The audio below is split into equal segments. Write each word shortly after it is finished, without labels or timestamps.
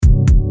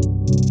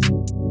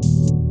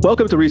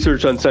Welcome to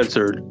Research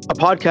Uncensored, a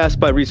podcast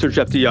by Research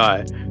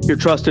FDI, your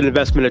trusted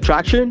investment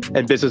attraction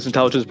and business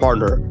intelligence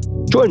partner.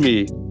 Join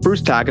me,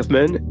 Bruce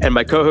Tackefman, and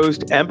my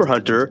co-host, Amber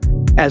Hunter,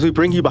 as we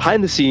bring you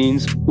behind the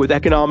scenes with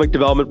economic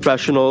development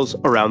professionals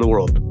around the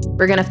world.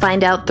 We're going to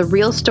find out the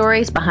real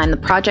stories behind the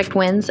project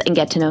wins and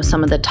get to know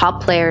some of the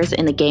top players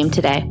in the game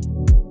today.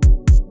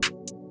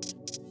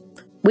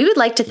 We would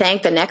like to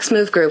thank the Next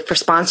Move Group for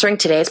sponsoring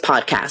today's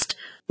podcast.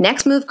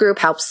 Next Move Group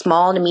helps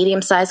small to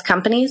medium-sized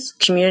companies,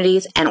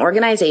 communities, and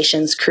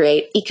organizations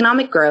create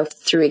economic growth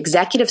through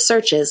executive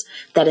searches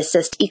that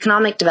assist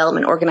economic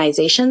development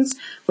organizations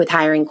with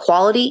hiring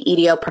quality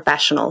EDO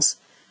professionals.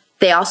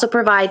 They also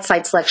provide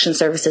site selection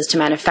services to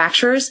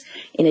manufacturers,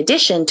 in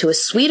addition to a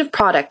suite of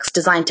products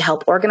designed to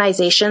help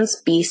organizations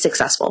be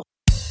successful.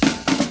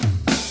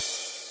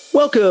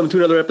 Welcome to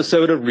another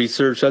episode of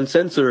Research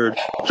Uncensored,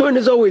 joined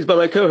as always by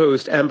my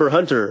co-host, Amber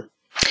Hunter.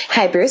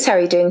 Hi, Bruce. How are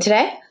you doing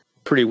today?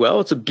 Pretty well.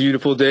 It's a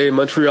beautiful day in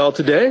Montreal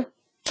today.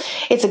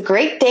 It's a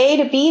great day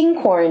to be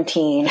in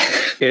quarantine.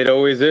 It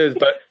always is,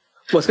 but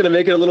what's going to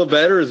make it a little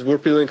better is we're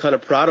feeling kind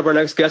of proud of our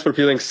next guest. We're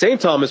feeling St.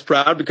 Thomas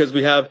proud because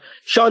we have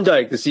Sean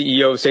Dyke, the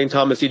CEO of St.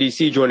 Thomas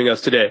EDC, joining us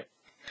today.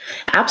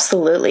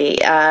 Absolutely.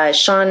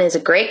 Sean is a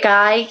great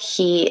guy.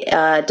 He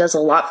does a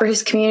lot for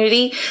his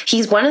community.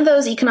 He's one of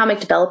those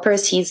economic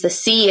developers. He's the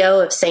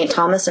CEO of St.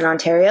 Thomas in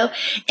Ontario,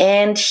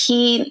 and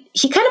he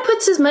kind of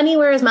puts his money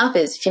where his mouth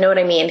is, if you know what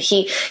I mean.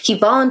 He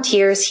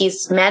volunteers. He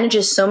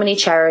manages so many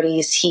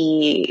charities.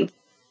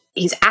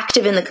 He's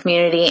active in the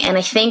community. And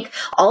I think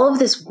all of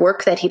this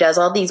work that he does,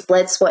 all these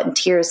blood, sweat, and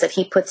tears that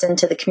he puts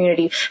into the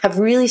community have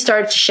really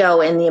started to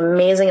show in the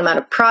amazing amount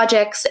of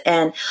projects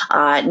and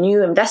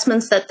new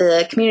investments that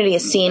the community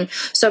has seen.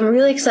 So I'm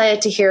really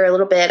excited to hear a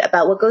little bit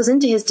about what goes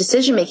into his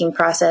decision-making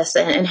process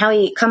and how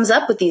he comes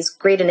up with these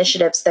great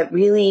initiatives that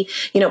really,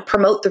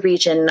 promote the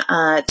region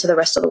to the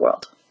rest of the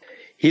world.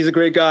 He's a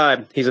great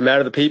guy. He's a man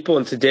of the people.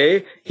 And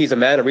today he's a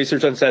man of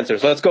Research Uncensored.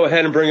 So let's go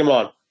ahead and bring him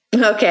on.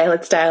 Okay,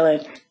 let's dial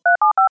in.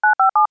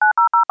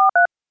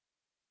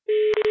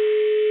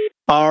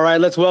 All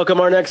right, let's welcome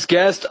our next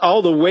guest,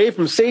 all the way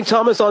from St.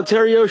 Thomas,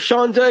 Ontario,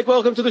 Sean Dyke.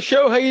 Welcome to the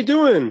show. How you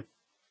doing?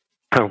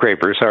 I'm great,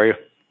 Bruce. How are you?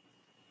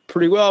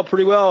 Pretty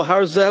well.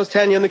 How's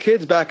Tanya and the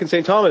kids back in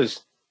St.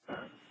 Thomas?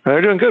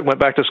 They're doing good. Went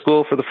back to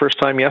school for the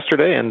first time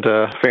yesterday, and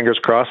fingers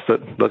crossed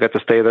that they'll get to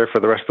stay there for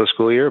the rest of the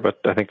school year.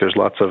 But I think there's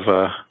lots of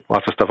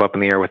stuff up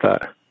in the air with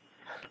that.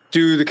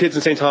 Do the kids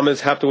in St.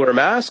 Thomas have to wear a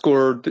mask,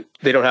 or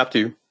they don't have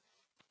to?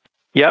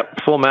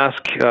 Yep, full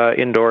mask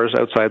indoors.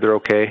 Outside, they're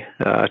okay.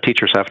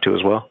 Teachers have to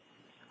as well.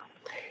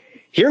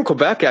 Here in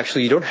Quebec,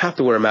 actually, you don't have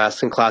to wear a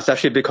mask in class.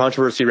 Actually, a big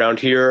controversy around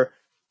here.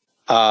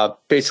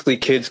 Basically,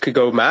 kids could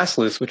go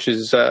maskless, which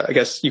is, I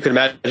guess, you can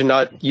imagine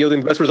not yielding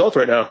the best results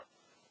right now.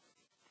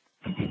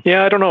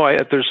 Yeah, I don't know.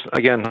 There's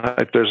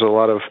a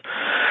lot of,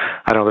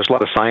 there's a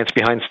lot of science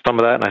behind some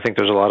of that, and I think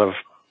there's a lot of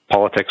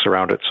politics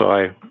around it. So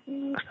I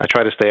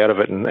try to stay out of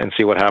it and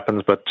see what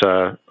happens. But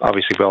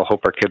obviously, we all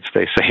hope our kids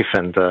stay safe.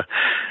 And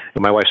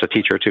my wife's a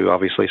teacher too,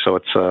 obviously. So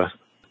it's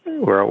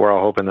we're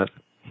all hoping that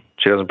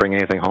she doesn't bring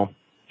anything home.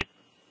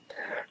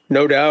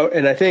 No doubt.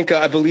 And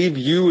I believe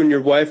you and your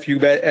wife, you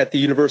met at the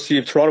University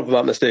of Toronto, if I'm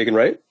not mistaken,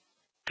 right?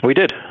 We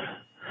did.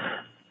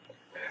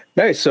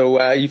 Nice.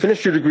 So you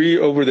finished your degree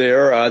over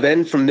there.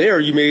 Then from there,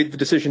 you made the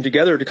decision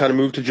together to kind of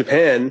move to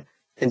Japan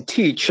and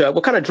teach.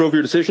 What kind of drove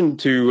your decision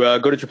to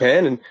go to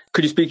Japan? And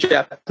could you speak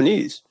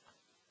Japanese?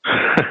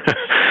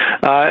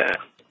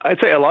 I'd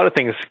say a lot of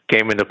things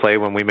came into play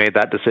when we made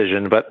that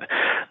decision, but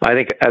I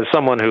think as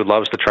someone who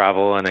loves to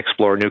travel and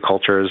explore new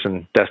cultures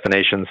and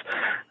destinations,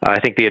 I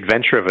think the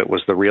adventure of it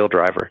was the real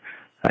driver.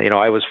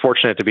 I was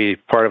fortunate to be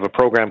part of a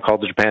program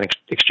called the Japan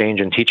Exchange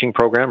and Teaching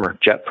Program, or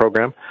JET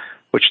program,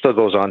 which still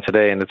goes on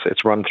today, and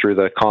it's run through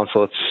the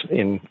consulates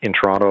in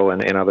Toronto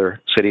and in other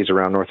cities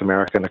around North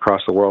America and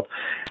across the world.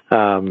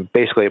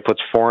 Basically, it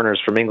puts foreigners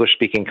from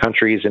English-speaking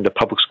countries into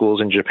public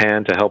schools in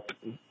Japan to help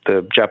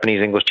the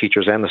Japanese English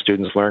teachers and the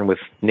students learn with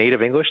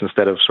native English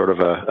instead of sort of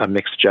a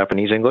mixed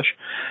Japanese English.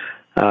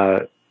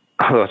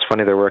 Although it's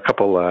funny, there were a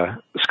couple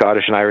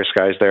Scottish and Irish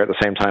guys there at the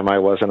same time I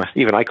was, and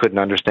even I couldn't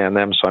understand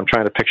them, so I'm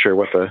trying to picture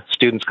what the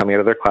students coming out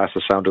of their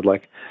classes sounded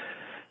like.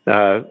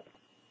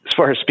 As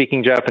far as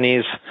speaking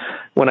Japanese,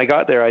 when I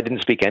got there, I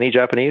didn't speak any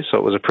Japanese, so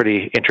it was a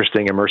pretty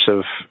interesting,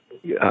 immersive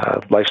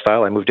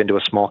lifestyle. I moved into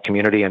a small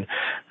community, and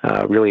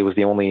really was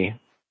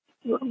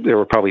there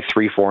were probably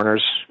 3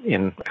 foreigners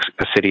in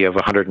a city of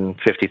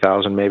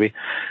 150,000 maybe.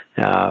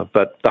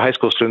 But the high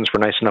school students were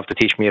nice enough to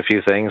teach me a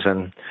few things,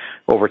 and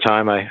over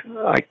time I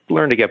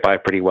learned to get by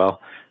pretty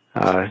well.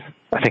 I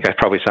think I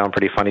probably sound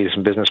pretty funny to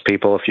some business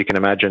people. If you can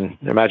imagine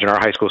our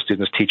high school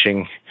students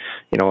teaching,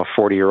 a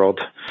 40-year-old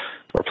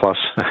or plus.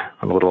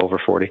 I'm a little over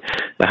 40.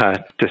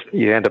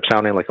 You end up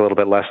sounding like a little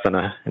bit less than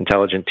an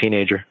intelligent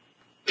teenager.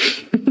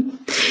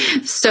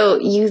 So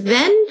you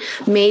then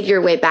made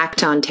your way back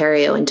to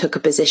Ontario and took a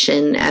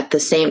position at the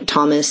St.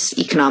 Thomas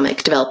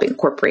Economic Development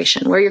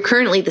Corporation, where you're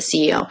currently the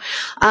CEO.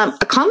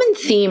 A common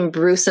theme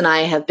Bruce and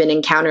I have been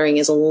encountering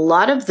is a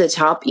lot of the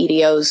top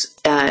EDOs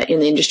in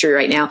the industry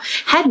right now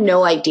had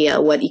no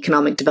idea what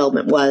economic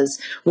development was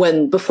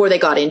before they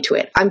got into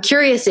it. I'm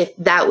curious if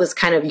that was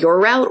kind of your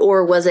route,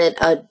 or was it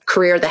a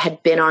career that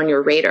had been on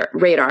your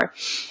radar?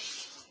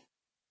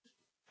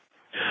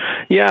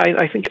 Yeah,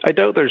 I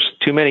doubt there's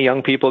too many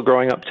young people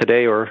growing up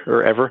today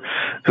or ever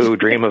who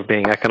dream of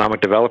being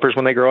economic developers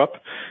when they grow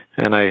up,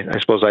 and I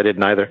suppose I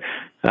didn't either.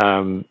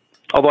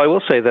 Although I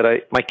will say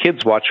that my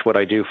kids watch what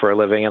I do for a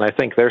living, and I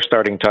think they're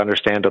starting to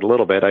understand it a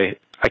little bit.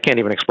 I can't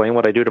even explain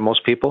what I do to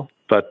most people,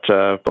 but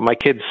my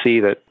kids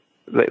see that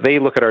they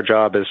look at our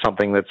job as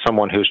something that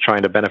someone who's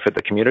trying to benefit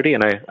the community,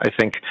 and I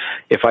think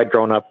if I'd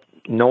grown up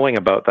knowing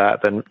about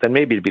that, then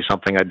maybe it'd be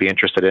something I'd be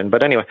interested in.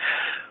 But anyway,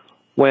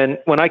 when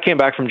I came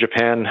back from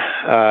Japan,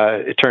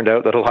 it turned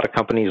out that a lot of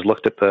companies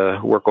looked at the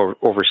work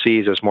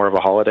overseas as more of a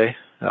holiday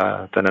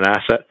than an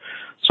asset.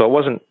 So it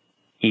wasn't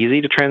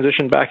easy to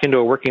transition back into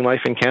a working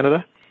life in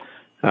Canada.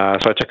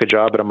 So I took a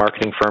job at a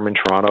marketing firm in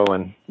Toronto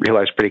and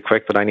realized pretty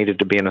quick that I needed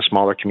to be in a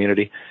smaller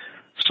community.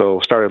 So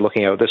started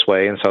looking out this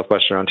way in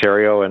southwestern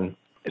Ontario, and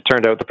it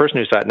turned out the person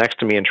who sat next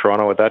to me in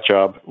Toronto at that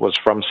job was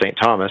from St.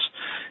 Thomas,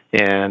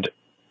 and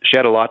she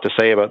had a lot to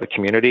say about the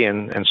community.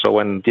 And so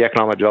when the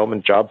economic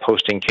development job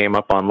posting came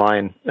up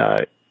online,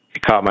 it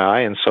caught my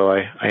eye, and so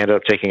I ended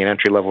up taking an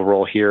entry-level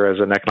role here as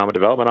an economic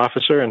development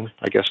officer, and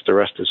I guess the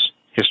rest is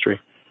history.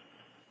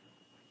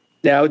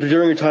 Now,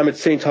 during your time at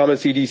St.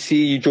 Thomas EDC,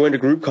 you joined a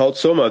group called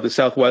SOMA, the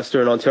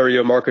Southwestern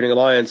Ontario Marketing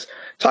Alliance.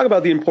 Talk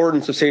about the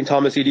importance of St.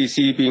 Thomas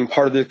EDC being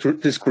part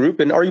of this group,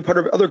 and are you part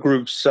of other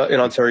groups in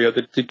Ontario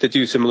that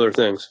do similar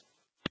things?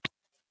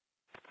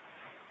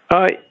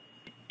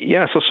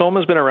 Yeah, so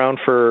SOMA's been around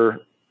for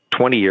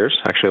 20 years.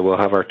 Actually, we'll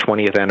have our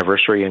 20th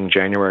anniversary in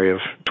January of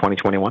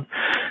 2021.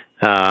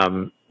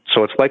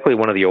 So it's likely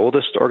one of the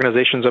oldest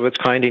organizations of its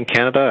kind in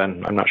Canada,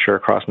 and I'm not sure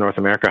across North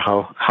America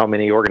how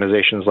many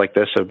organizations like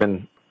this have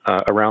been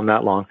around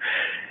that long.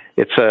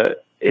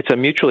 It's a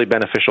mutually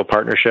beneficial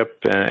partnership,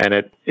 and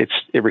it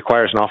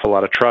requires an awful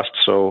lot of trust.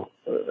 So,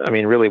 I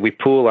mean, really, we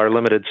pool our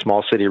limited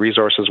small city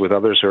resources with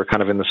others who are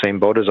kind of in the same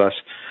boat as us,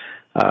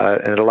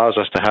 and it allows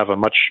us to have a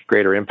much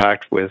greater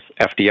impact with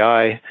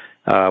FDI,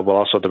 while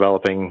also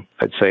developing,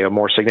 I'd say, a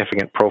more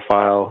significant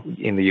profile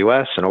in the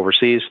U.S. and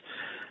overseas.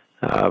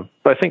 But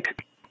I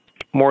think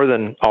more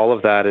than all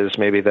of that is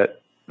maybe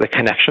that the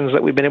connections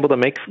that we've been able to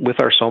make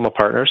with our SOMA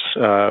partners.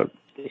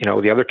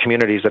 The other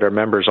communities that are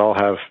members all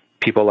have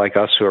people like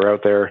us who are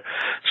out there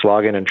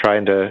slogging and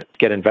trying to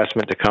get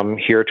investment to come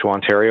here to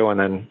Ontario and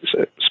then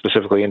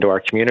specifically into our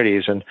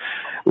communities. And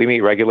we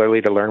meet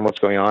regularly to learn what's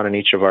going on in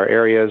each of our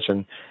areas.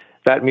 And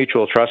that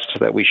mutual trust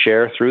that we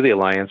share through the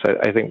Alliance,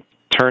 I think,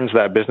 turns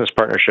that business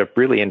partnership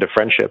really into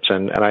friendships.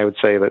 And I would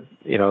say that,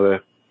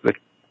 the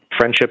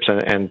friendships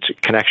and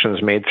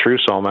connections made through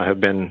SOMA have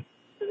been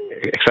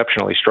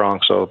exceptionally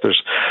strong. So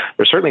there's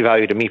certainly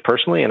value to me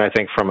personally, and I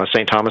think from a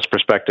St. Thomas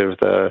perspective,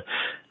 the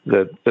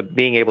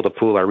being able to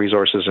pool our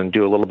resources and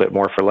do a little bit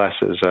more for less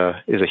is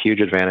a huge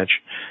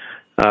advantage.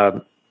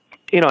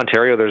 In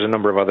Ontario, there's a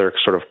number of other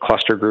sort of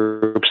cluster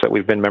groups that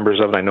we've been members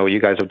of, and I know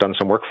you guys have done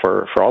some work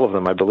for all of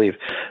them, I believe.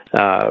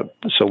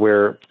 So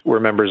we're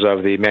members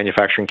of the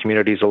Manufacturing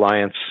Communities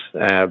Alliance,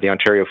 the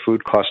Ontario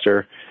Food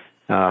Cluster,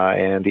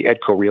 and the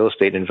EDCO Real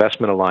Estate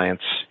Investment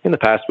Alliance. In the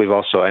past, we've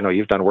also, I know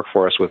you've done work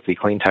for us with the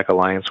Clean Tech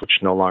Alliance, which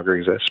no longer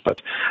exists,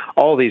 but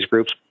all these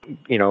groups,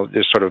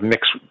 there's sort of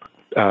mixed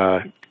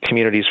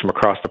communities from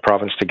across the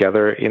province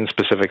together in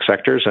specific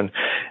sectors,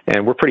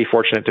 and we're pretty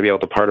fortunate to be able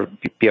to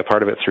be a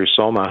part of it through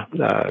SOMA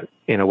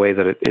in a way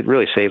that it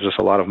really saves us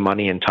a lot of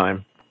money and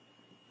time.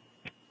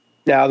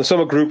 Now, the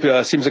SOMA group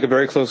seems like a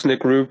very close-knit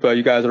group.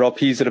 You guys are all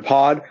peas in a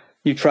pod.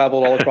 You've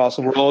traveled all across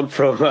the world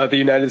from the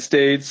United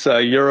States,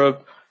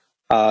 Europe,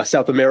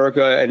 South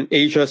America, and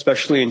Asia,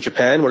 especially in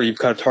Japan, where you've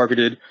kind of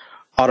targeted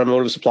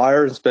automotive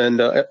suppliers and spend,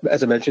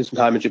 as I mentioned, some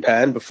time in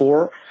Japan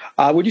before.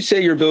 Would you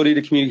say your ability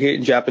to communicate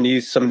in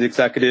Japanese, some of the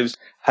executives,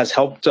 has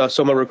helped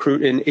SOMA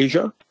recruit in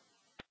Asia?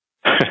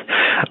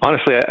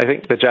 Honestly, I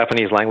think the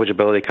Japanese language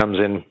ability comes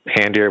in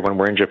handier when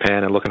we're in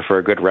Japan and looking for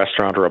a good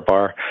restaurant or a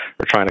bar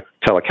or trying to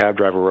tell a cab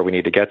driver where we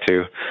need to get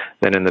to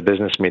than in the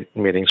business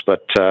meetings.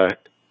 But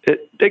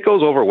it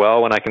goes over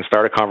well when I can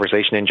start a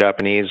conversation in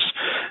Japanese,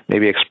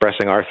 maybe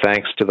expressing our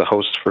thanks to the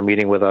hosts for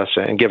meeting with us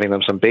and giving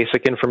them some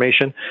basic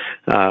information.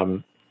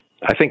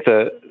 I think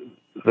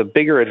the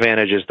bigger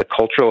advantage is the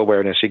cultural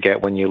awareness you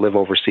get when you live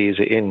overseas,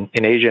 in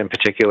Asia in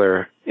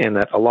particular, in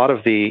that a lot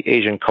of the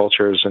Asian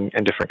cultures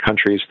and different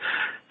countries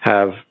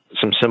have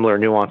some similar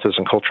nuances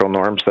and cultural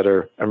norms that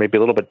are maybe a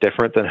little bit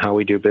different than how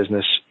we do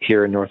business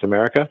here in North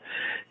America.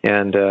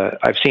 And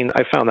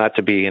I've found that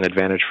to be an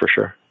advantage for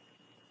sure.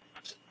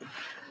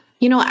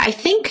 I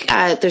think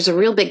there's a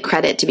real big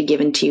credit to be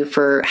given to you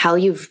for how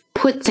you've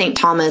put St.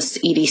 Thomas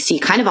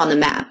EDC kind of on the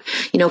map.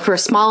 For a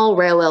small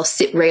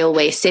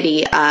railway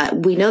city,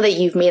 we know that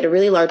you've made a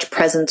really large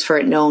presence for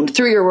it known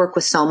through your work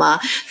with SOMA,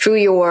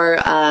 through your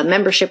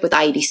membership with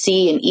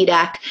IEDC and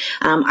EDAC.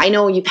 I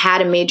know you've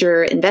had a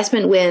major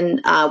investment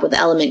win with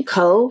Element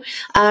Co.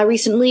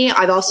 Recently.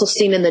 I've also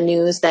seen in the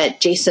news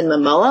that Jason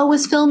Momoa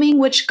was filming,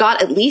 which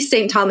got at least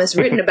St. Thomas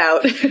written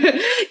about.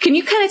 Can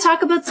you kind of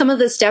talk about some of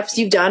the steps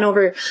you've done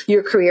over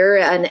your career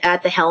and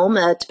at the helm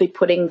to be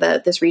putting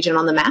this region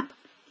on the map?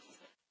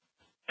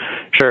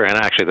 Sure, and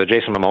actually, the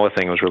Jason Momoa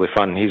thing was really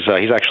fun. He's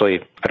actually,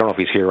 I don't know if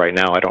he's here right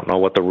now. I don't know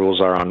what the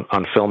rules are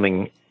on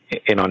filming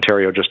in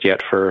Ontario just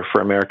yet for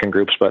American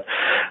groups, but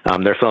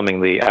they're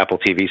filming the Apple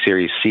TV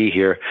series C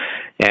here,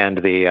 and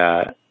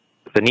the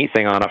neat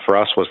thing on it for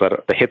us was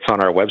that the hits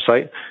on our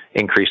website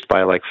increased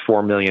by like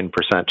 4 million%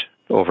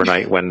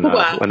 overnight when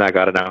when that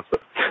got announced.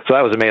 So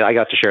that was amazing. I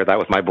got to share that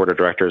with my board of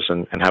directors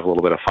and have a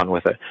little bit of fun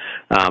with it.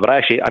 But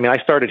I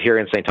started here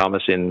in St.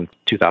 Thomas in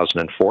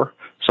 2004.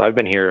 So I've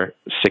been here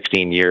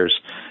 16 years.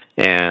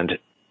 And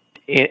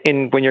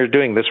when you're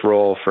doing this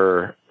role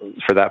for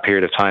that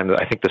period of time,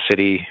 I think the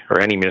city or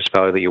any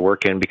municipality that you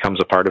work in becomes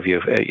a part of you.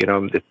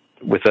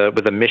 With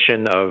a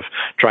mission of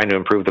trying to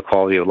improve the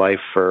quality of life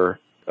for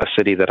a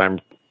city that I'm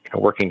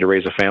working to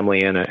raise a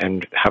family in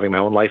and having my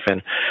own life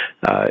in,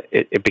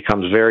 it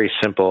becomes very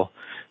simple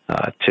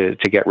to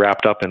get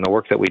wrapped up in the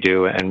work that we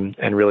do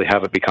and really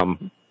have it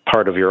become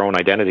part of your own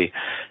identity.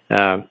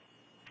 And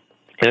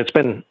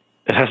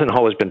it hasn't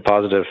always been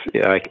positive.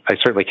 I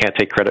certainly can't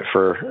take credit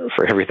for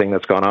everything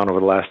that's gone on over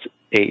the last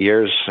 8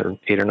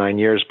 or 9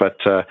 years, but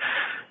if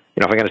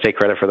I'm going to take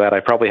credit for that, I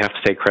probably have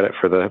to take credit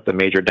for the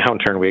major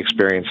downturn we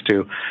experienced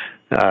too.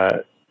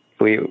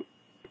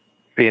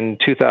 In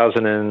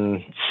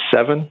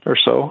 2007 or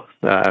so,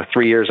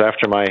 3 years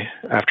after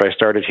I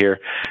started here,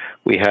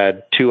 we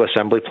had 2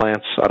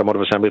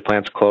 automotive assembly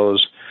plants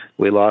close.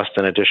 We lost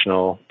an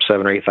additional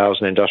 7,000 or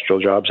 8,000 industrial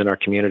jobs in our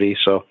community.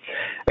 So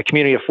a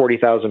community of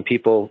 40,000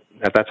 people,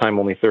 at that time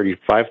only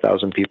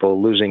 35,000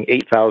 people, losing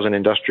 8,000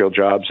 industrial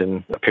jobs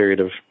in a period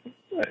of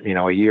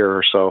a year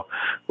or so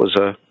was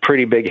a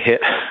pretty big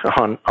hit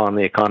on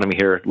the economy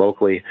here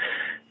locally.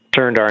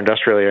 Turned our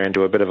industrial area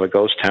into a bit of a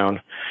ghost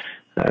town.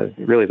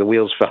 Really, the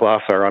wheels fell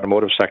off our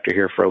automotive sector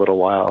here for a little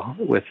while,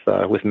 with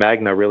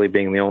Magna really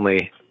being the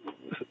only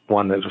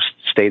one that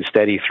stayed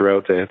steady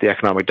throughout the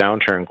economic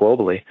downturn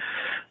globally.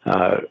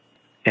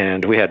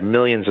 And we had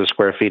millions of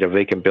square feet of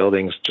vacant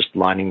buildings just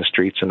lining the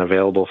streets and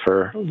available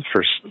for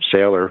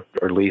sale or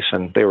lease,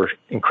 and they were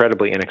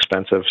incredibly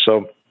inexpensive.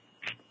 So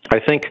I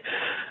think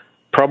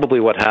probably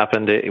what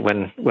happened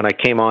when I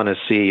came on as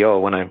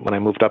CEO, when I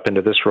moved up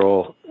into this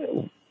role,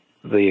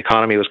 the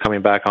economy was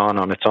coming back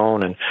on its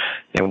own, and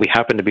we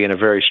happened to be in a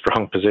very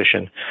strong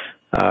position.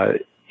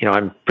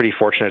 I'm pretty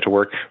fortunate to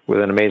work with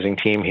an amazing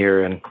team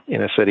here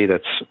in a city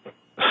that's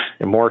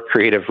more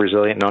creative,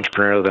 resilient, and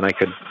entrepreneurial than I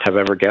could have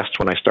ever guessed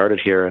when I started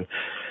here. And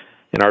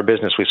in our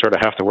business, we sort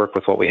of have to work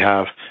with what we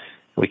have.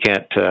 We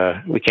can't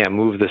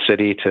move the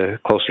city to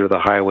closer to the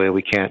highway.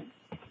 We can't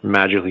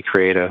magically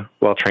create a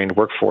well-trained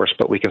workforce,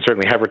 but we can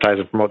certainly advertise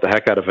and promote the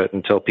heck out of it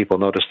until people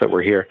notice that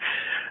we're here.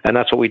 And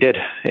that's what we did.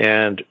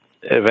 And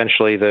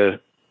eventually the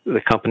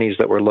companies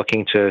that were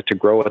looking to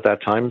grow at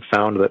that time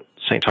found that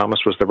St.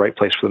 Thomas was the right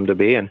place for them to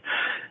be, and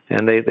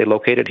they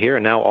located here.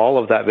 And now all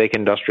of that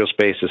vacant industrial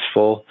space is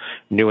full.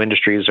 New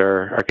industries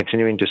are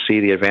continuing to see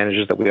the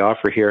advantages that we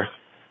offer here.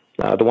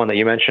 The one that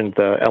you mentioned,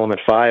 the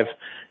Element 5,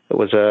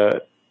 was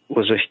a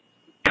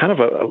kind of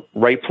a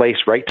right place,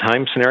 right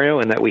time scenario,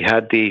 in that we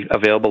had the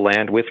available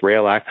land with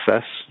rail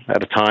access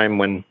at a time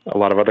when a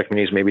lot of other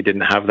communities maybe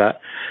didn't have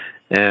that.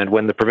 And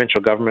when the provincial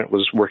government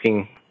was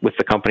working with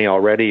the company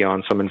already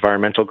on some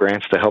environmental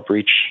grants to help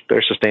reach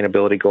their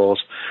sustainability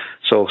goals.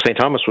 So St.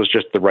 Thomas was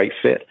just the right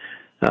fit.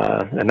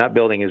 And that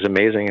building is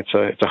amazing. It's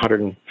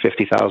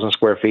 150,000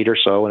 square feet or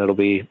so, and it'll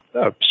be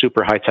a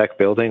super high-tech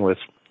building with,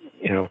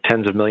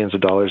 tens of millions of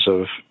dollars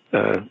of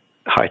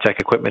high-tech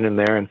equipment in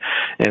there, and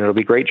it'll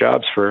be great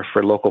jobs for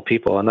local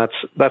people. And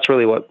that's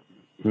really what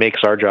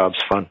makes our jobs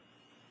fun.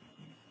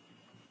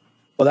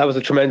 Well, that was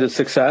a tremendous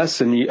success,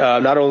 and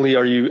not only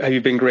have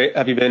you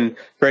been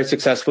very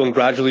successful in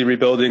gradually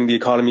rebuilding the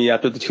economy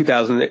after the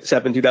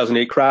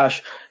 2007-2008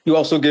 crash. You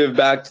also give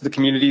back to the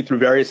community through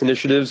various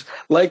initiatives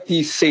like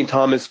the St.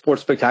 Thomas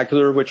Sports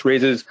Spectacular, which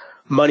raises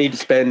money to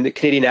spend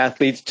Canadian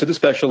athletes to the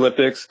Special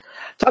Olympics.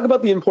 Talk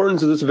about the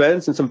importance of this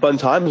event and some fun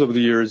times over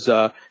the years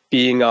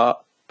being on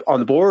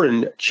the board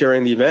and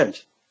chairing the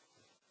event.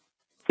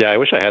 Yeah, I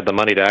wish I had the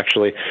money to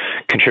actually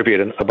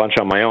contribute a bunch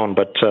on my own,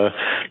 but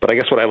I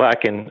guess what I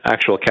lack in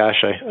actual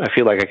cash, I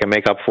feel like I can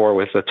make up for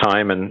with the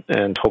time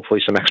and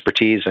hopefully some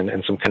expertise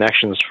and some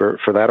connections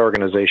for that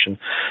organization.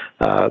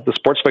 The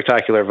Sports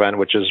Spectacular event,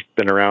 which has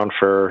been around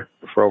for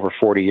over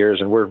 40 years,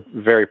 and we're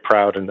very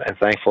proud and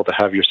thankful to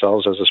have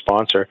yourselves as a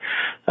sponsor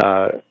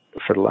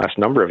for the last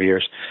number of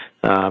years,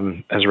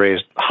 has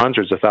raised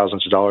hundreds of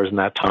thousands of dollars in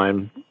that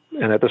time.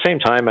 And at the same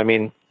time,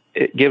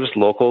 it gives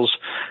locals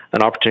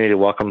an opportunity to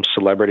welcome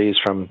celebrities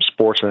from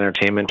sports and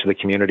entertainment to the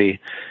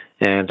community.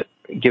 And,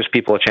 gives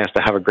people a chance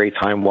to have a great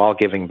time while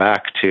giving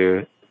back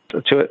to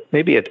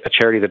maybe a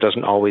charity that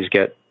doesn't always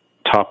get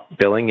top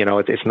billing.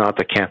 It's not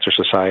the Cancer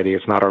Society,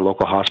 it's not our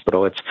local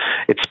hospital, it's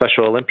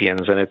Special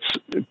Olympians, and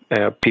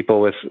it's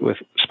people with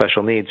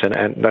special needs,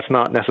 and that's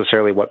not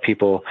necessarily what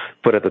people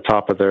put at the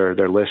top of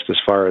their list as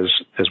far as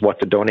what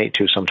to donate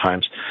to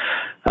sometimes.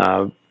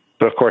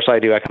 But of course, I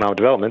do economic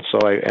development,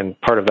 and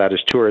part of that is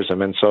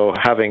tourism, and so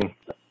having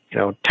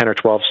 10 or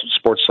 12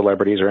 sports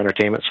celebrities or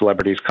entertainment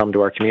celebrities come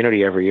to our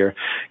community every year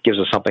gives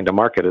us something to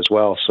market as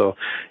well. So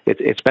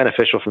it's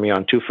beneficial for me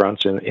on two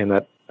fronts in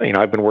that,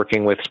 I've been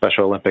working with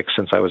Special Olympics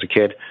since I was a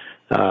kid,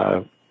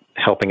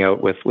 helping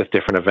out with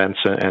different events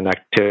and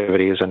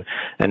activities, and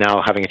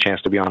now having a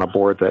chance to be on a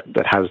board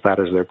that has that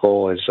as their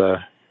goal is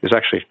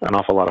actually an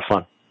awful lot of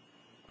fun.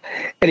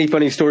 Any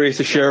funny stories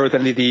to share with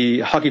any of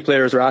the hockey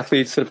players or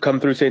athletes that have come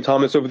through St.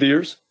 Thomas over the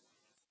years?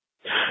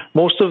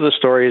 Most of the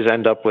stories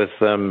end up with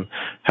them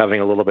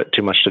having a little bit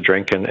too much to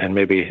drink and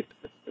maybe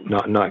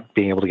not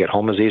being able to get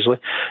home as easily.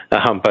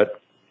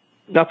 But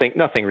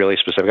nothing really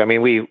specific. I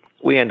mean,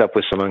 we end up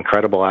with some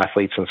incredible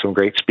athletes and some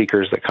great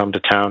speakers that come to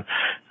town.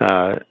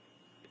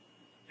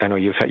 I know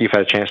you've had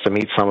a chance to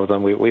meet some of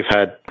them. We've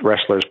had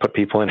wrestlers put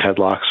people in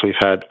headlocks. We've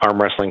had arm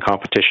wrestling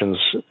competitions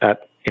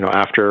at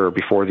after or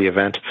before the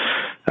event.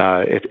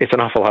 It's an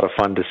awful lot of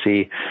fun to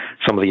see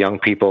some of the young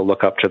people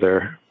look up to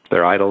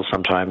their idols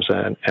sometimes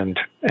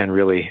and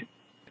really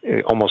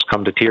almost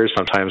come to tears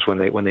sometimes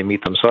when they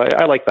meet them. So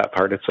I like that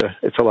part.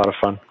 It's a lot of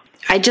fun.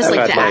 I'd just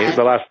like to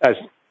add.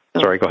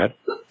 Sorry, go ahead.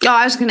 Oh,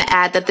 I was going to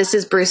add that this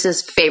is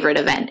Bruce's favorite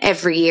event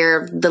every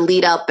year. The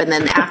lead up and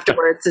then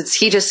afterwards,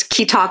 he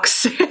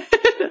talks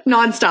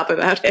nonstop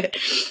about it.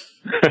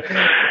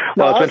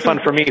 Well, it's been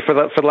fun for me for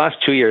the last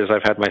 2 years.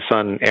 I've had my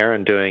son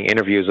Aaron doing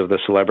interviews of the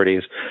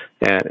celebrities,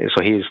 and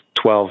so he's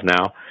 12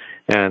 now,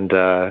 and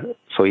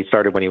so he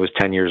started when he was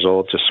 10 years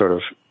old, just sort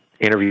of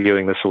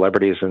interviewing the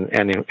celebrities,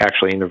 and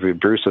actually interviewed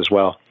Bruce as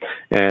well.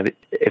 And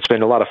it's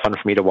been a lot of fun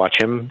for me to watch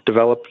him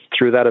develop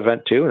through that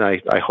event too. And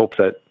I hope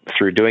that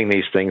through doing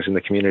these things in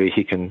the community,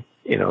 he can,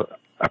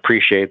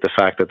 appreciate the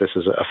fact that this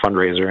is a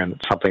fundraiser and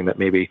something that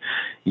maybe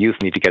youth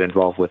need to get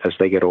involved with as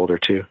they get older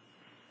too.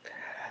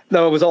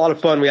 No, it was a lot of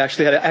fun. We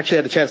actually had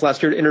the chance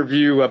last year to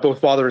interview both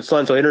father and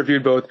son. So I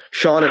interviewed both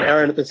Sean and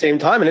Aaron at the same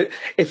time. And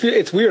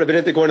it's weird. I've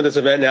been going to this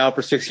event now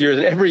for 6 years,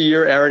 and every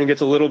year Aaron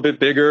gets a little bit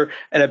bigger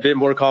and a bit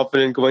more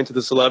confident going to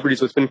the celebrity.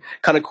 So it's been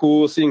kind of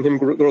cool seeing him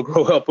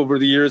grow up over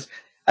the years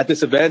at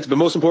this event. But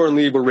most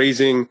importantly, we're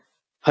raising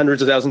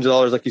hundreds of thousands of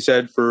dollars, like you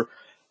said, for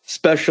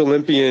Special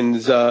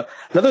Olympians.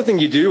 Another thing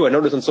you do, I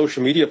noticed on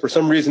social media, for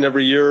some reason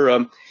every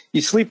year,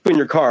 you sleep in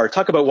your car.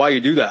 Talk about why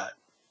you do that.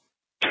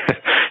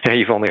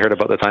 You've only heard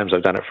about the times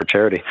I've done it for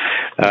charity.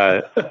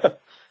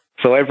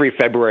 So every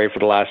February for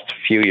the last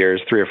few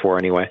years, 3 or 4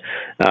 anyway,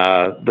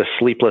 the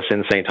Sleepless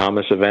in St.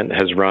 Thomas event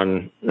has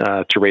run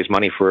to raise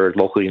money for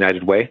Local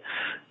United Way,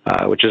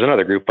 which is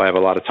another group I have a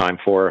lot of time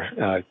for,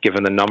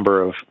 given the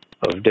number of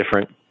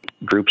different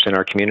groups in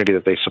our community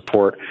that they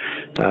support.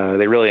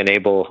 They really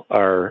enable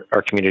our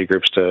community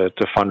groups to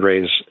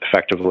fundraise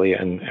effectively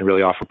and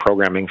really offer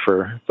programming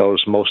for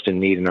those most in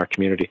need in our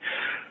community.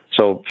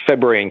 So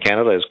February in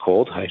Canada is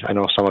cold. I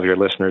know some of your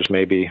listeners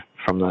may be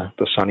from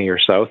the sunnier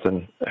south,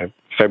 and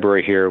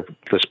February here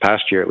this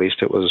past year, at least,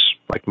 it was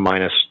like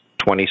minus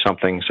 20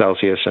 something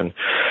Celsius. And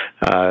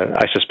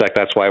I suspect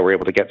that's why we're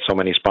able to get so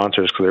many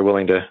sponsors, because they're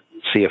willing to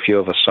see a few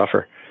of us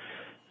suffer,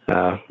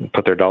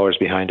 put their dollars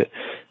behind it.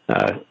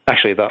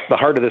 Actually, the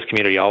heart of this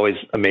community always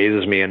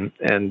amazes me,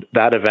 and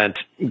that event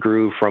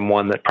grew from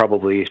one that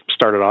probably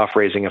started off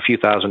raising a few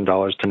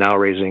 $1,000s to now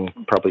raising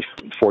probably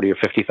 $40,000 or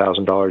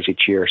 $50,000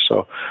 each year.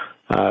 So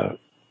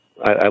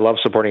I love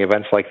supporting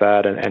events like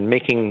that, and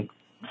making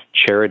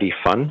charity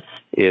fun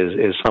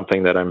is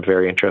something that I'm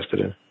very interested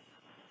in.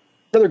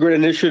 Another great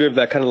initiative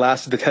that kind of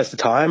lasted the test of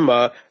time.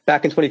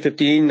 Back in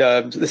 2015,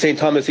 the St.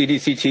 Thomas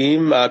EDC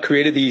team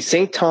created the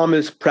St.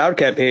 Thomas Proud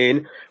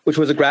campaign, which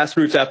was a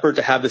grassroots effort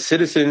to have the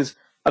citizens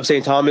of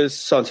St.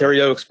 Thomas,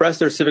 Ontario, express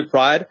their civic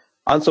pride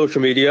on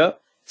social media.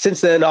 Since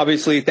then,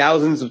 obviously,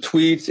 thousands of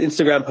tweets,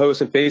 Instagram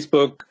posts, and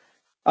Facebook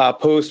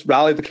posts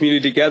rallied the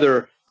community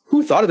together.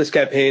 Who thought of this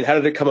campaign? How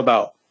did it come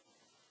about?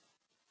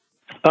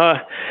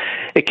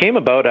 It came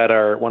about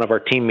at one of our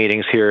team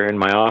meetings here in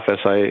my office.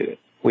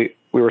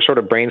 We were sort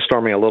of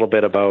brainstorming a little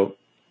bit about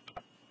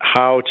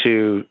how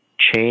to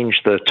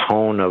change the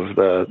tone of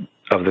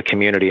the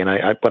community. And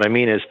what I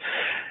mean is,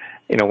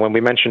 when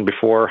we mentioned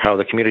before how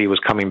the community was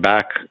coming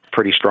back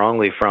pretty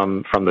strongly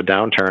from the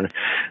downturn,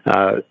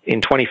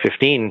 in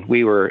 2015,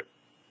 we were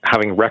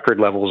having record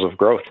levels of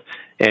growth.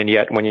 And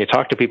yet when you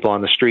talk to people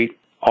on the street,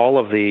 all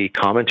of the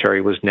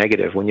commentary was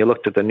negative. When you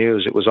looked at the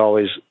news, it was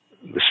always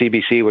the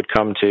CBC would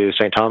come to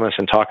St. Thomas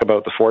and talk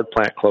about the Ford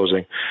plant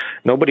closing.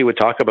 Nobody would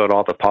talk about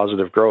all the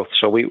positive growth.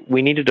 So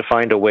we needed to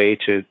find a way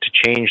to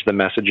change the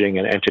messaging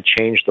and to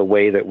change the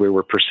way that we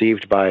were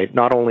perceived by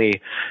not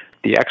only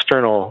the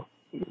external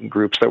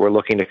groups that were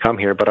looking to come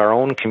here, but our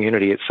own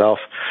community itself.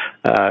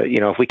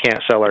 If we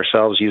can't sell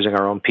ourselves using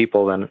our own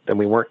people, then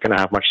we weren't going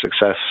to have much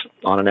success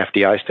on an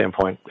FDI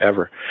standpoint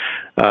ever.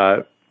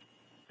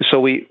 So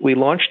we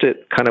launched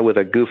it kind of with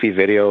a goofy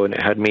video, and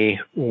it had me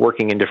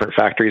working in different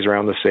factories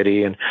around the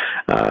city, and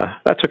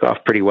that took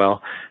off pretty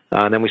well.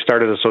 And then we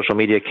started a social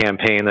media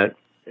campaign that,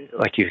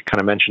 like you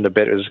kind of mentioned a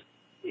bit, is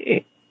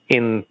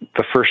in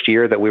the first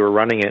year that we were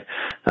running it,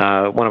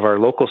 one of our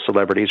local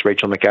celebrities,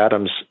 Rachel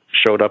McAdams,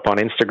 showed up on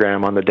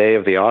Instagram on the day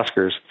of the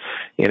Oscars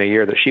in a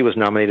year that she was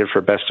nominated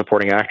for Best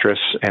Supporting Actress,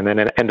 and then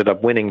it ended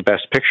up winning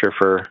Best Picture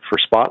for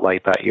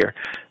Spotlight that year.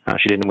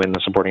 She didn't win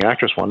the Supporting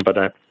Actress one,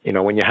 but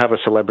when you have a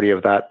celebrity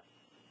of that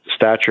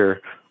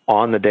stature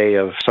on the day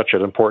of such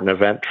an important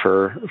event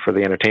for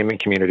the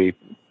entertainment community,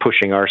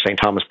 pushing our St.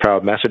 Thomas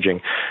Proud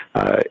messaging,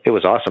 it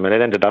was awesome. And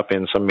it ended up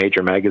in some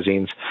major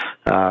magazines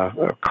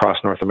across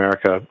North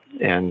America,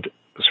 and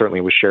certainly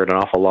was shared an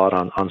awful lot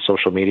on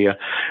social media.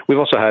 We've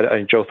also had,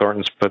 Joe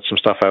Thornton's put some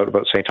stuff out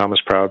about St. Thomas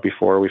Proud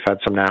before. We've had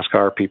some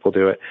NASCAR people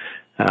do it.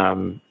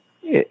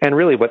 And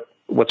really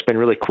what's been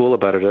really cool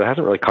about it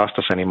hasn't really cost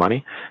us any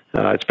money.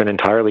 It's been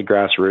entirely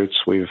grassroots.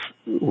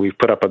 We've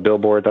put up a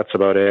billboard. That's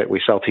about it.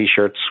 We sell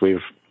T-shirts.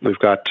 We've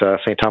got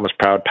St. Thomas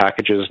Proud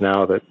packages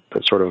now that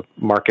sort of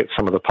market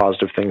some of the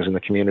positive things in the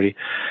community,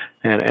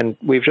 and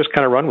we've just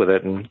kind of run with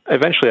it. And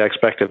eventually, I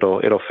expect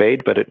it'll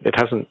fade, but it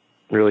hasn't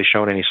really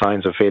shown any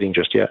signs of fading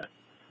just yet.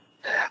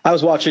 I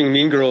was watching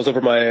Mean Girls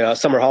over my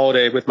summer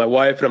holiday with my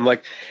wife, and I'm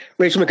like,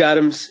 Rachel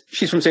McAdams,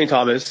 she's from St.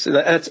 Thomas, and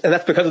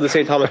that's because of the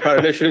St. Thomas Proud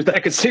initiative. I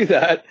could see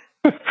that.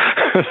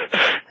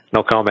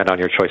 No comment on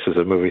your choices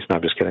of movies. No,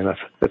 I'm just kidding.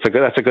 That's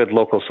a good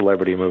local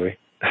celebrity movie.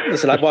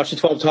 Listen, I've watched it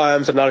 12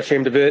 times. I'm not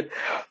ashamed of it.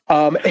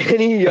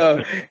 Any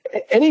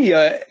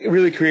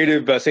really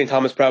creative St.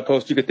 Thomas Proud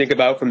posts you could think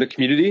about from the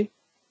community?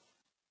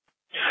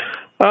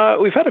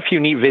 We've had a few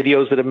neat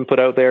videos that have been put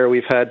out there.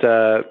 We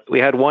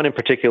had one in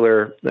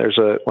particular. There's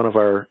one of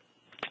our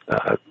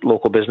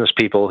local business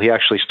people. He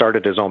actually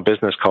started his own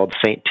business called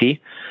Saint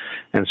T.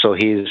 And so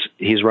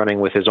he's running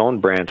with his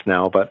own brand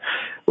now. But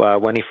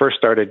when he first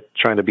started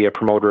trying to be a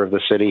promoter of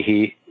the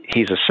city,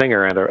 he's a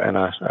singer and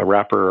a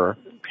rapper or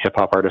hip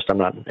hop artist. I'm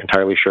not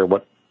entirely sure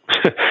what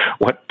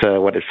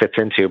it fits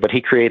into, but he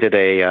created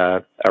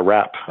a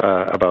rap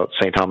about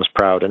St. Thomas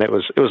Proud, and it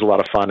was a lot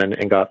of fun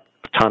and got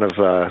a ton of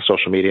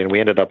social media. And we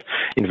ended up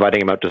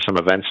inviting him out to some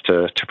events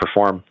to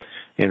perform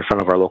in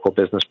front of our local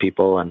business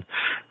people, and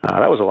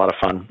that was a lot of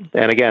fun.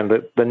 And again,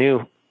 the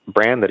new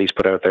brand that he's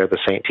put out there, the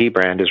Saint T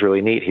brand, is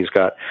really neat. He's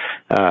got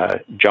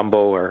Jumbo,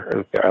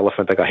 or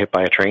elephant that got hit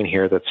by a train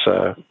here,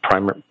 that's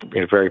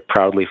very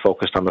proudly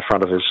focused on the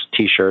front of his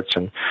T-shirts,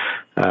 and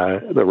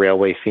the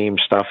railway themed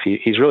stuff.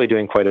 He's really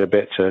doing quite a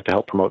bit to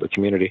help promote the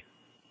community.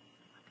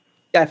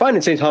 Yeah, I find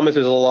in St. Thomas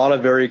there's a lot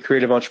of very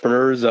creative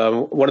entrepreneurs.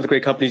 One of the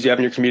great companies you have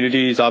in your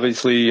community is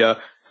obviously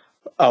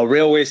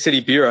Railway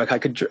City Beer. I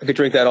could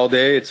drink that all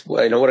day. It's,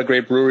 what a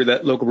great brewery,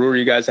 that local brewery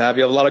you guys have.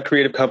 You have a lot of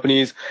creative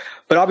companies,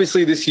 but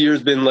obviously this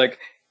year's been like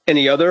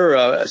any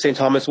other. St.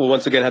 Thomas will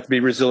once again have to be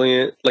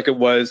resilient like it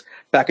was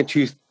back in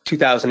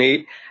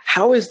 2008.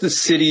 How has the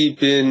city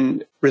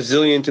been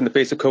resilient in the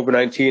face of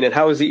COVID-19, and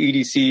how has the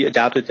EDC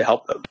adapted to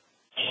help them?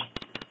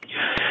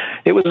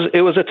 It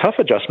was a tough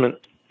adjustment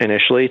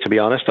initially, to be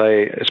honest.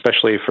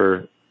 Especially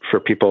for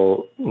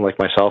people like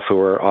myself who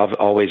are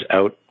always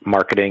out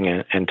marketing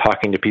and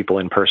talking to people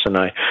in person.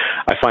 I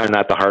find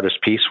that the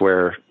hardest piece,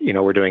 where,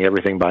 we're doing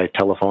everything by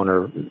telephone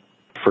or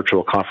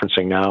virtual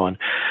conferencing now.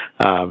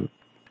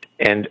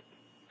 And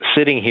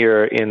sitting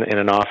here in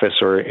an office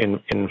or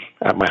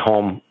at my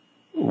home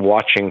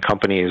watching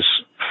companies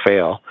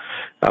fail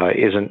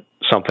isn't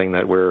something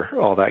that we're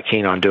all that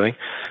keen on doing.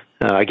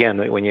 Again,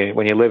 when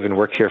you live and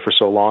work here for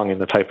so long in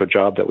the type of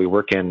job that we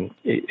work in,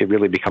 it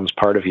really becomes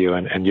part of you,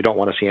 and you don't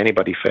want to see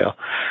anybody fail.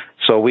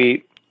 So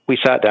we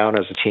sat down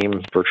as a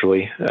team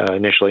virtually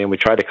initially, and we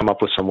tried to come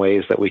up with some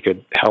ways that we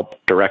could help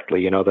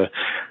directly.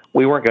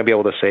 We weren't going to be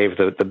able to save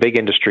the big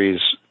industries.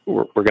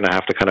 We're going to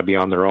have to kind of be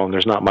on their own.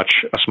 There's not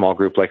much a small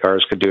group like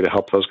ours could do to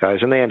help those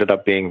guys, and they ended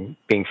up being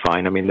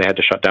fine. I mean, they had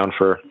to shut down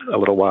for a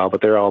little while, but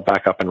they're all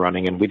back up and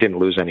running, and we didn't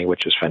lose any,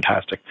 which is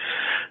fantastic.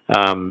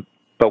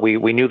 But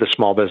we knew the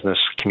small business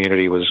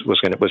community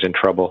was in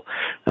trouble,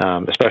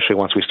 especially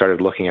once we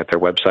started looking at their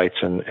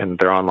websites and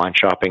their online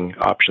shopping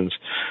options.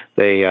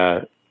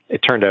 It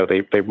turned out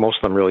they most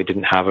of them really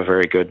didn't have a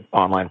very good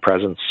online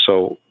presence.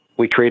 So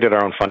we created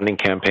our own funding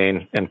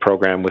campaign and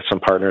program with some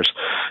partners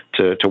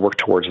to work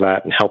towards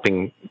that, and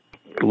helping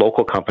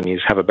local companies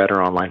have a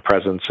better online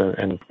presence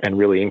and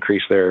really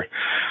increase their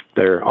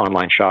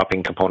online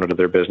shopping component of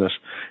their business.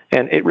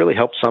 And it really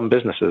helped some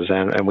businesses.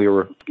 And we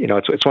were,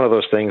 it's one of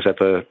those things at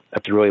the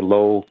really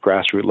low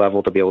grassroots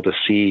level, to be able to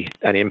see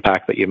an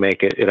impact that you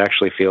make. It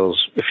actually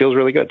feels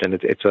really good. And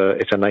it's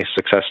a nice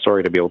success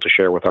story to be able to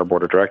share with our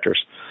board of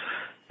directors.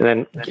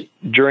 And then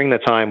during the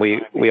time,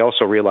 we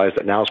also realized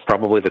that now is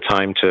probably the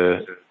time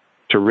to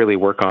really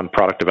work on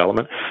product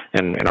development.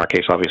 And in our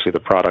case, obviously, the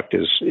product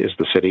is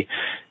the city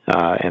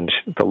and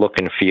the look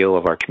and feel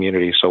of our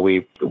community. So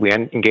we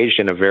engaged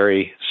in a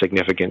very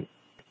significant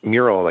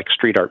mural, like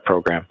street art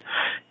program,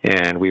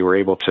 and we were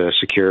able to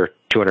secure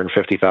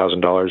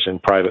 $250,000 in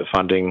private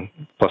funding,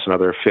 plus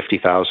another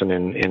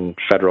 $50,000 in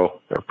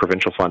federal or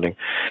provincial funding.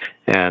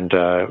 And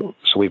so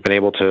we've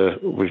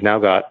now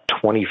got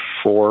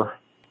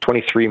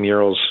 23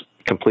 murals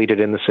completed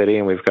in the city,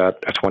 and we've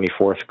got a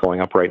 24th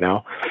going up right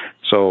now.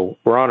 So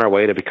we're on our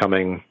way to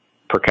becoming,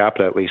 per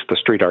capita at least, the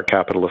street art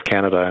capital of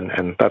Canada,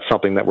 and that's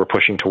something that we're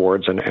pushing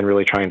towards and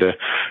really trying to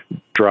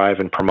drive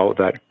and promote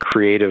that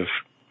creative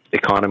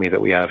economy that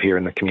we have here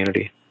in the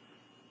community.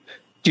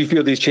 Do you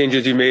feel these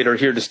changes you made are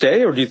here to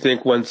stay, or do you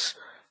think once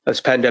this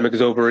pandemic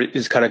is over,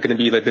 it's kind of going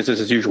to be like business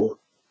as usual?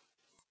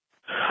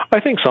 I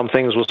think some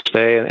things will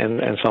stay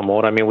and some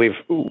won't. I mean, we've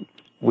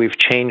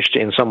changed,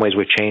 in some ways,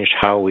 we've changed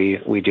how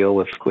we deal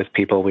with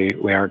people.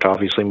 We aren't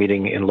obviously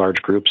meeting in large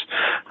groups.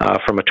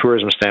 From a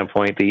tourism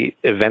standpoint, the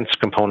events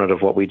component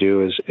of what we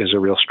do is a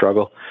real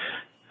struggle.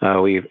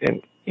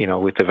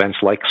 With events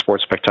like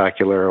Sports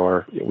Spectacular,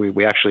 or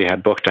we actually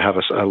had booked to have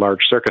a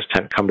large circus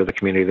tent come to the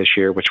community this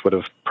year, which would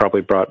have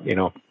probably brought 10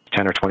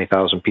 or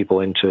 20,000 people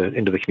into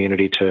the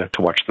community to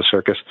watch the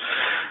circus.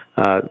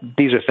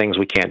 These are things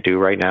we can't do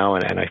right now,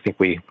 and I think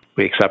we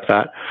accept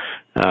that.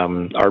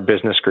 Our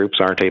business groups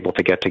aren't able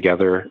to get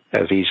together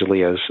as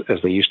easily as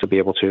they used to be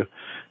able to,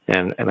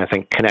 and I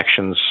think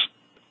connections.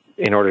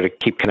 In order to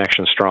keep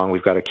connections strong,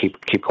 we've got to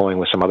keep going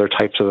with some other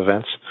types of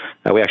events.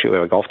 We have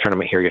a golf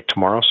tournament here yet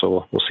tomorrow,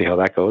 so we'll see how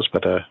that goes.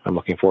 But I'm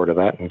looking forward to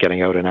that and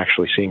getting out and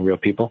actually seeing real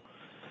people.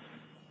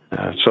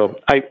 So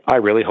I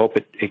really hope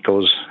it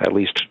goes at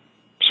least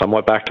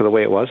somewhat back to the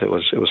way it was. It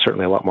was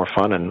certainly a lot more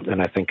fun, and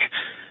I think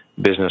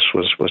business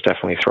was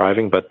definitely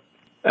thriving. But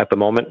at the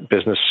moment,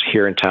 business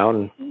here in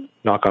town,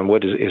 knock on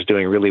wood, is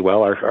doing really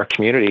well. Our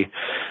community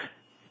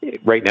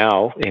right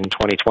now in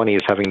 2020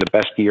 is having the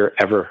best year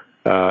ever.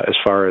 As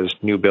far as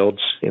new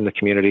builds in the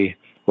community,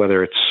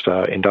 whether it's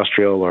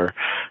industrial or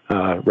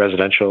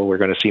residential. We're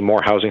going to see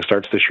more housing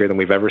starts this year than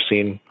we've ever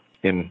seen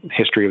in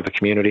history of the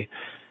community.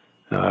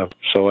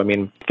 So, I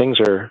mean, things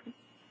are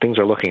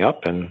looking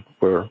up, and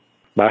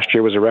last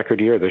year was a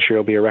record year. This year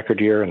will be a record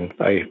year, and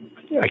I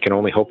can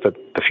only hope that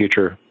the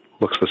future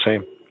looks the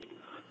same.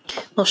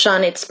 Well,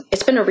 Sean, it's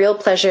been a real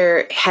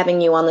pleasure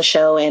having you on the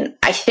show. And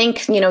I think,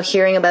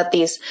 hearing about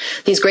these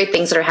great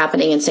things that are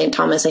happening in St.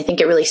 Thomas, I think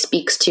it really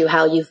speaks to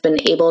how you've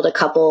been able to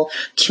couple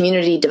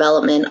community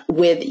development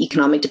with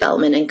economic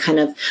development and kind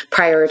of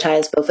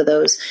prioritize both of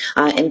those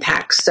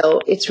impacts. So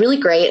it's really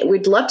great.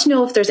 We'd love to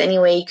know if there's any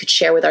way you could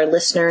share with our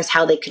listeners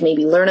how they could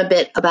maybe learn a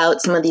bit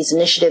about some of these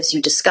initiatives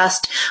you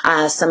discussed,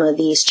 some of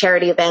these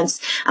charity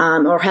events,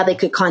 or how they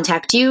could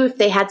contact you if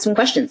they had some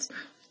questions.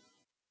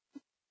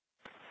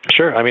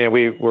 Sure. I mean,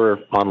 we're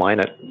online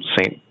at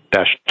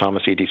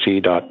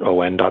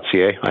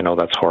st-thomasedc.on.ca. I know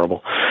that's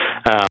horrible.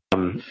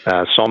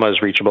 SOMA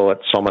is reachable at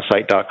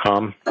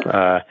somasite.com.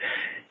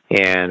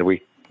 And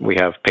we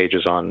have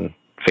pages on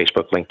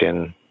Facebook,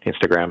 LinkedIn,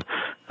 Instagram.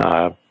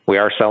 We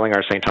are selling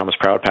our St. Thomas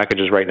Proud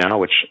packages right now,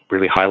 which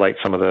really highlight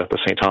some of the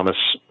St. Thomas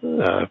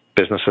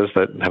businesses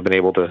that have been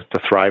able to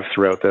thrive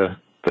throughout the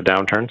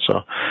downturn.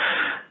 So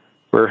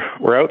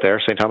we're out there,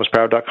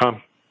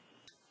 stthomasproud.com.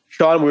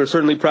 Sean, we're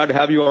certainly proud to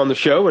have you on the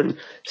show, and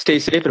stay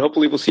safe, and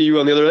hopefully we'll see you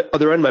on the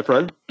other end, my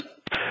friend.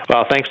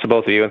 Well, thanks to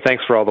both of you, and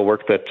thanks for all the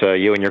work that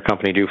you and your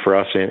company do for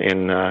us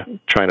in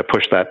trying to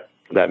push that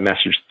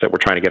message that we're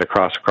trying to get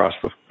across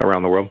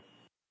around the world.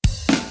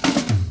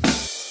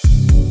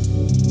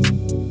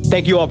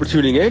 Thank you all for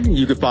tuning in.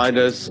 You can find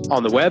us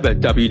on the web at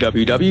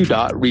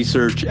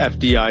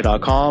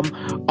www.researchfdi.com,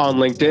 on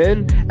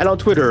LinkedIn, and on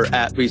Twitter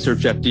at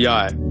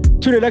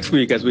researchfdi. Tune in next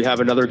week as we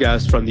have another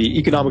guest from the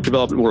economic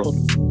development world.